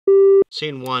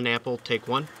Scene 1, Apple, take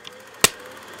 1.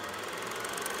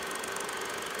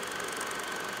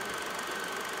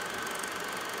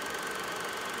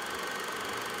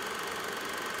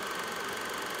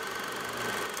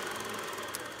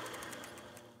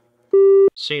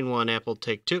 Scene 1, Apple,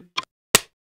 take 2.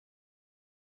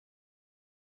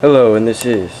 Hello, and this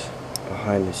is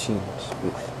Behind the Scenes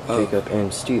with Jacob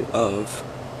and Steele of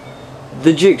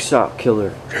the Jigsaw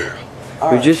Killer.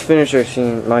 We just finished our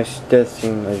scene, my death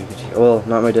scene, as you can see. Well,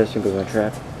 not my death scene, but my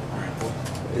trap. Alright, well,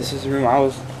 this is the room I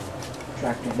was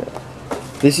trapped in.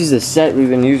 This is the set we've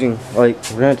been using. Like,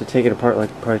 we're gonna have to take it apart like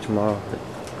probably tomorrow. But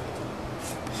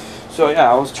So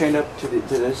yeah, I was chained up to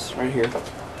this right here, to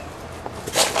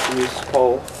this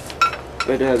pole.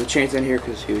 But the chain's in here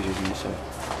because he was using it. So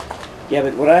yeah,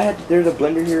 but what I had, there's a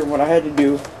blender here. What I had to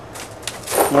do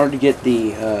in order to get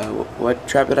the what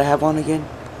trap did I have on again?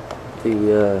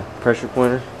 the pressure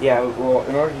pointer. Yeah, well,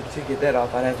 in order to get that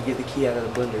off, I'd have to get the key out of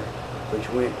the blender, which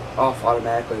went off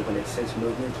automatically when it sensed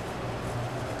movement.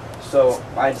 So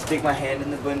I'd stick my hand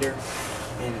in the blender,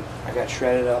 and I got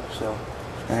shredded up. So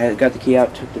I had got the key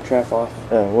out, took the trap off.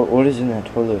 What is in that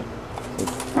toilet?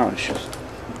 Oh, it's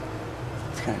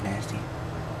kind of nasty.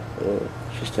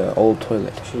 It's Just an old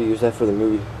toilet. should have used that for the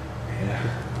movie.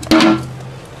 Yeah.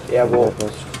 Yeah, well,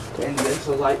 and there's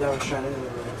a light that was shining in the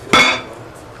room.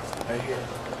 Right here.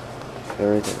 Yeah,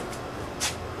 right there.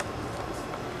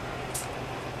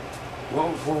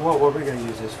 What were we gonna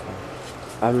use this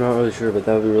for? I'm not really sure, but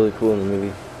that would be really cool in the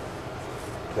movie.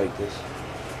 Like this.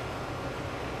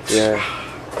 Yeah.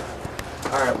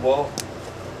 Alright, well,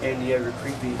 and you have your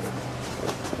creepy.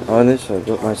 On this I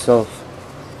built myself.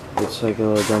 It's like a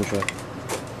little gun truck.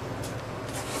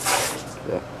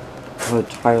 Yeah. Oh, a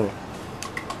tile.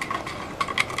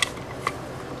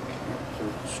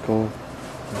 Skull.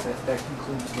 That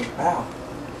concludes the wow.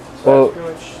 So Well, that's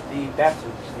pretty much the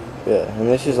bathroom scene. yeah, and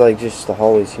this is like just the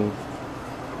hallway scene.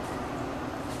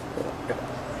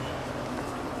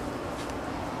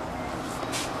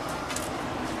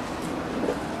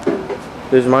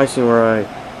 There's my scene where I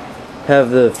have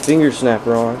the finger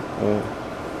snapper on.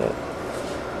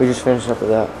 Yeah. We just finished up with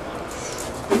that.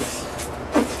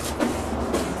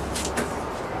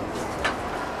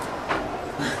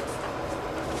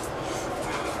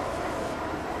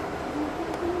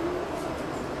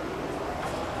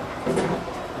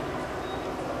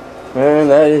 And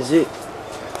that is it.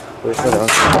 Where's the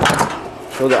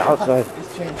outside? Show the outside.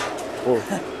 It's changed. Whoa.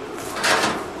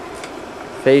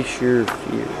 Face your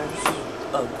fears.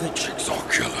 Of the Jigsaw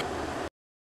Killer.